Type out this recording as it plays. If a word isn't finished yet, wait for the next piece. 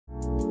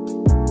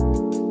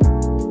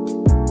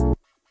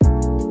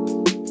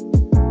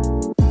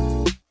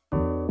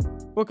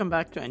Welcome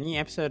back to a new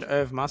episode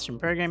of Mastering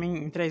Programming.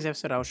 In today's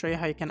episode, I'll show you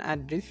how you can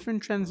add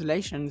different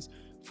translations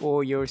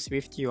for your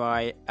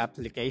SwiftUI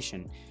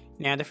application.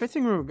 Now, the first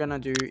thing we're gonna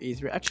do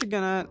is we're actually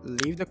gonna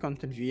leave the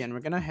content view and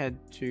we're gonna head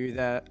to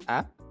the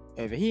app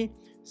over here.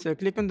 So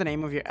click on the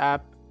name of your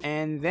app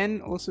and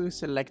then also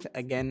select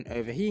again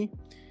over here.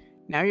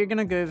 Now you're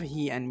gonna go over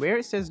here and where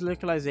it says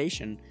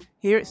localization,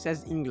 here it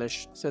says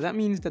English. So that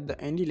means that the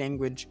only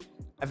language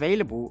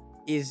available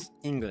is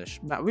English,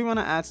 but we want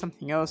to add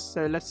something else.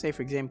 So let's say,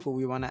 for example,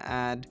 we want to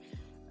add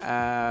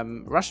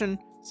Russian.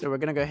 So we're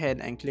going to go ahead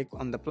and click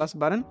on the plus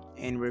button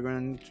and we're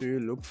going to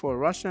look for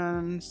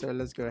Russian. So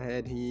let's go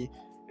ahead here,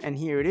 and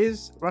here it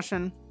is,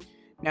 Russian.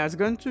 Now it's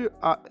going to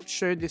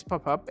show this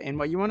pop up, and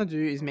what you want to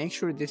do is make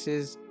sure this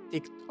is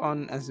ticked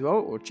on as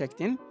well or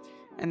checked in,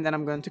 and then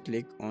I'm going to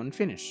click on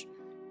finish.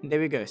 There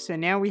we go. So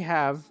now we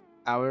have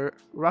our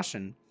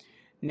Russian.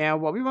 Now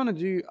what we want to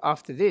do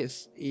after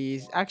this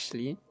is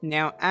actually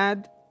now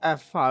add a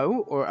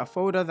file or a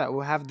folder that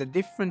will have the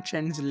different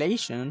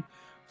translation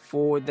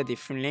for the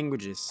different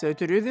languages. So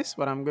to do this,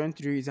 what I'm going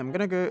to do is I'm going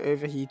to go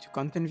over here to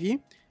content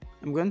view.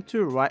 I'm going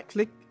to right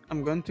click.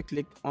 I'm going to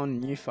click on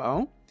new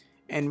file,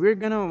 and we're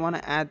going to want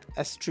to add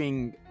a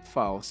string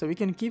file. So we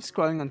can keep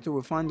scrolling until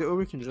we find it, or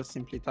we can just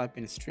simply type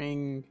in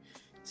string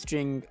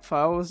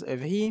files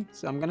over here.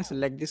 So I'm going to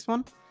select this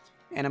one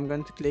and I'm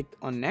going to click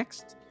on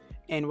next.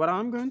 And what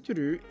I'm going to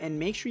do, and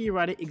make sure you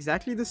write it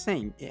exactly the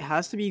same. It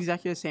has to be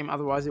exactly the same,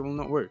 otherwise it will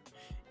not work.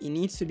 It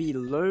needs to be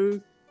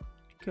localizable,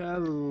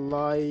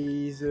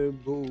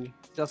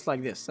 just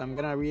like this. So I'm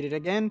gonna read it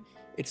again.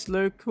 It's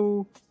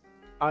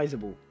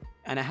localizable,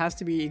 and it has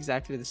to be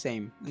exactly the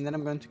same. And then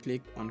I'm going to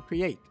click on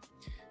create.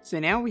 So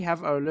now we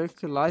have our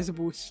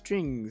localizable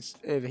strings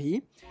over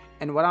here.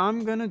 And what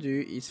I'm gonna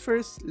do is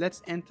first,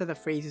 let's enter the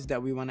phrases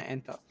that we want to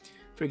enter.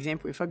 For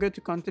example, if I go to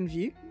content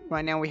view,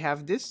 right now we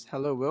have this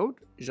hello world,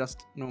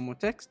 just normal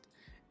text,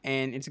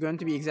 and it's going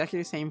to be exactly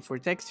the same for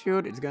text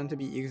field. It's going to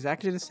be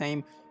exactly the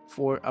same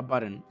for a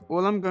button.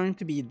 All I'm going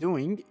to be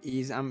doing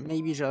is I'm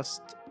maybe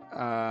just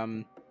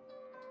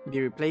be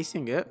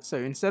replacing it. So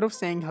instead of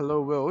saying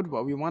hello world,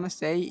 what we want to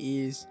say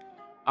is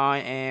I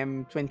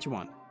am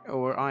 21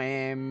 or I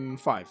am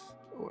 5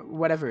 or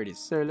whatever it is.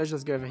 So let's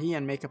just go over here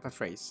and make up a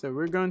phrase. So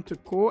we're going to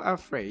call our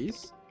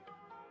phrase.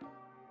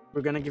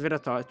 We're going to give it a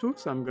title,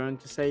 so I'm going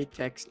to say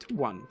text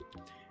 1.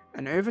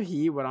 And over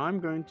here, what I'm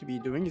going to be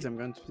doing is I'm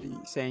going to be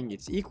saying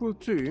it's equal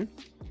to,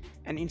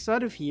 and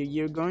inside of here,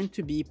 you're going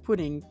to be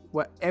putting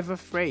whatever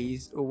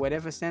phrase or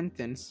whatever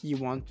sentence you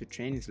want to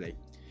translate.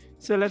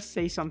 So let's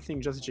say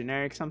something just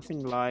generic,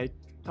 something like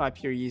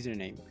type your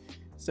username.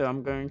 So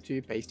I'm going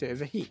to paste it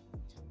over here.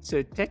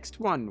 So text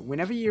 1,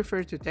 whenever you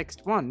refer to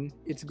text 1,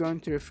 it's going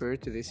to refer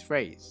to this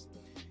phrase.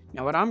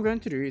 Now what I'm going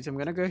to do is I'm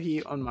going to go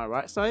here on my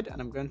right side and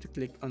I'm going to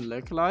click on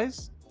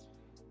localize,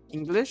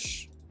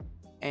 English,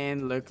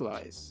 and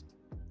localize.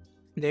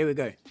 There we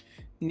go.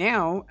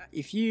 Now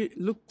if you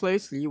look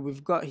closely,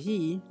 we've got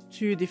here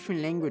 2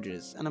 different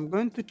languages, and I'm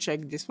going to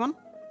check this one.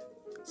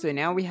 So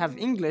now we have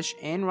English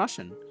and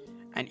Russian,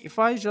 and if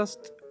I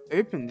just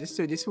open this,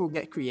 so this will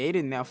get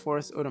created now for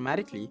us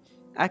automatically.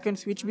 I can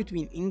switch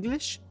between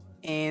English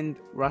and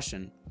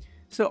Russian.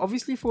 So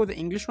obviously for the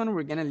English one,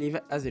 we're going to leave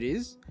it as it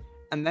is.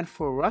 And then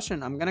for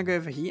Russian, I'm gonna go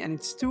over here, and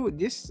it's still,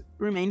 this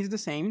remains the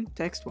same,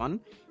 text 1,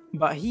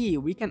 but here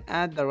we can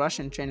add the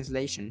Russian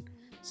translation.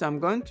 So I'm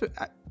going to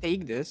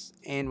take this,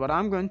 and what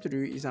I'm going to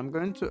do is I'm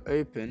going to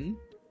open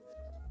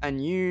a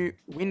new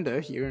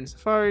window here in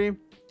Safari,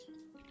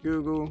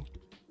 Google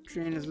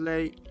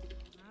Translate,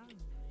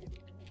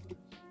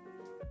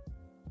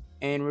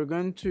 and we're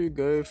going to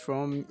go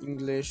from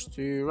English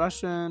to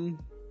Russian.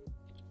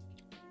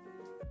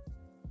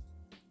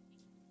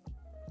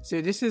 So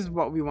this is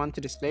what we want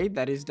to display.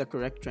 That is the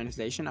correct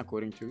translation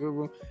according to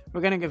Google. We're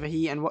going to go over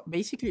here, and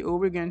basically all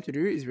we're going to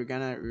do is we're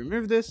going to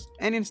remove this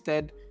and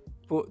instead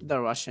put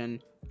the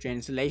Russian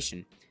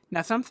translation.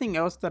 Now something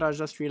else that I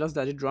just realized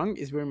that I did wrong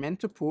is we're meant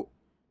to put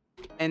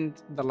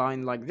end the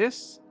line like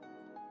this,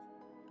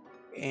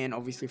 and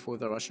obviously for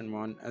the Russian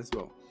one as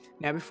well.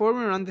 Now before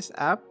we run this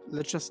app,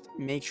 let's just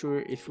make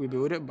sure if we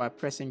build it by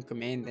pressing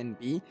Command and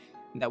B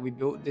that we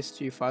built these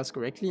 2 files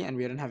correctly and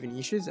we don't have any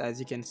issues, as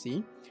you can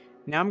see.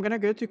 Now I'm going to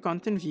go to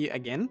content view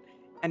again,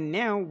 and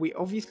now we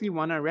obviously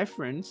want to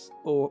reference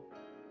or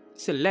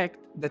select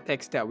the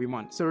text that we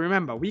want. So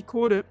remember, we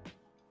called it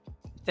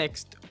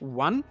text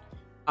 1.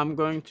 I'm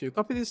going to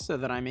copy this so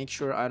that I make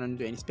sure I don't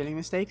do any spelling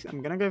mistakes.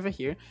 I'm going to go over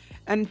here,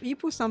 and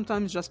people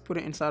sometimes just put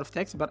it inside of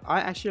text, but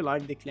I actually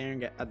like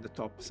declaring it at the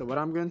top. So what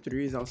I'm going to do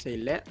is I'll say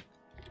let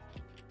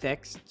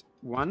text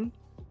 1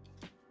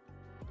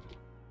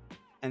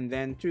 and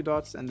then 2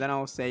 dots, and then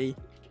I'll say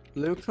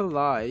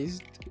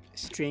localized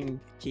string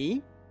key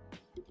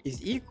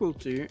is equal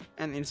to,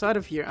 and inside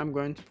of here I'm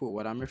going to put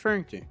what I'm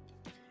referring to,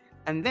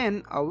 and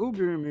then I will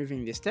be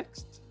removing this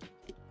text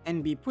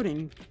and be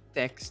putting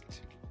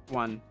text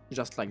 1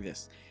 just like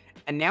this.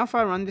 And now if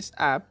I run this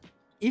app,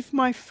 if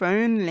my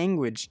phone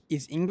language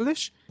is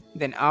English,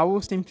 then I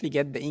will simply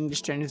get the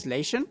English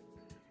translation.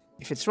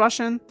 If it's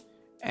Russian,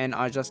 and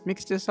I just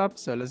mixed this up.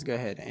 So let's go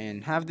ahead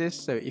and have this.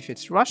 So if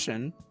it's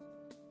Russian,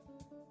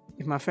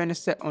 if my phone is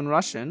set on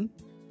Russian,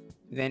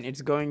 then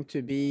it's going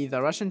to be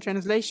the Russian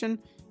translation.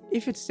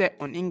 If it's set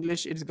on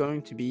English, it's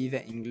going to be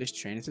the English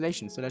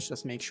translation. So let's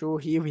just make sure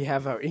here we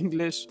have our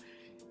English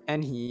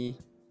and here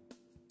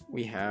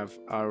we have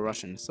our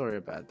Russian. Sorry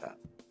about that.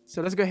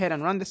 So let's go ahead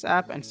and run this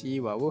app and see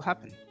what will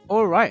happen.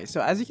 Alright,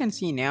 so as you can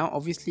see now,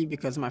 obviously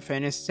because my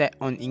phone is set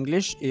on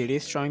English, it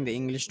is showing the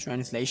English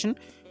translation.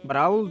 What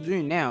I will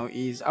do now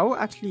is I will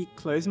actually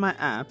close my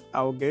app,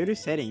 I will go to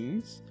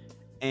settings,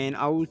 and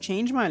I will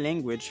change my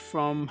language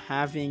from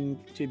having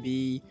to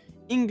be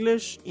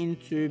English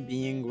into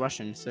being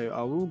Russian. So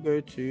I will go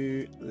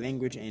to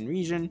language and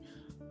region,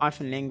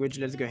 -language,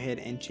 let's go ahead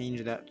and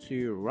change that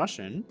to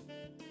Russian.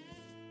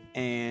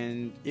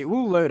 And it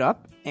will load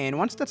up, and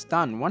once that's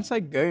done, once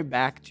I go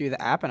back to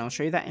the app, and I'll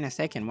show you that in a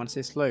second once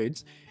this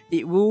loads,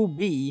 it will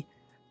be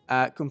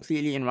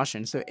completely in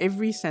Russian. So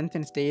every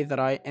sentence there that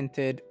I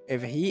entered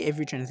over here,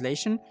 every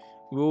translation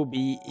will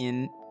be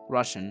in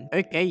Russian.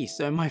 Okay,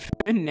 so my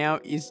phone now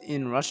is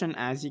in Russian,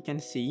 as you can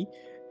see,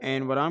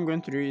 and what I'm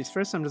going to do is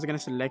first I'm just going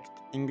to select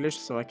English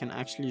so I can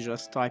actually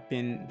just type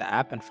in the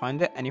app and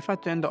find it. And if I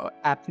turn the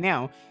app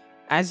now,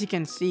 as you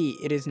can see,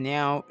 it is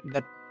now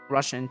the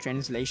Russian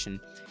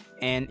translation,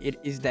 and it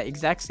is the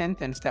exact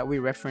sentence that we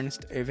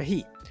referenced over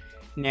here.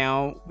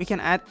 Now we can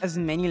add as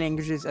many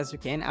languages as we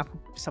can. Apple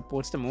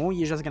supports them all.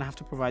 You're just gonna have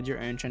to provide your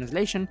own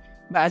translation,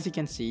 but as you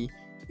can see,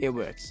 it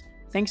works.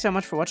 Thanks so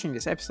much for watching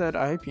this episode.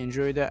 I hope you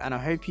enjoyed it, and I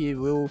hope you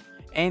will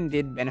and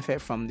did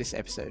benefit from this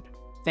episode.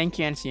 Thank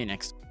you, and see you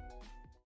next.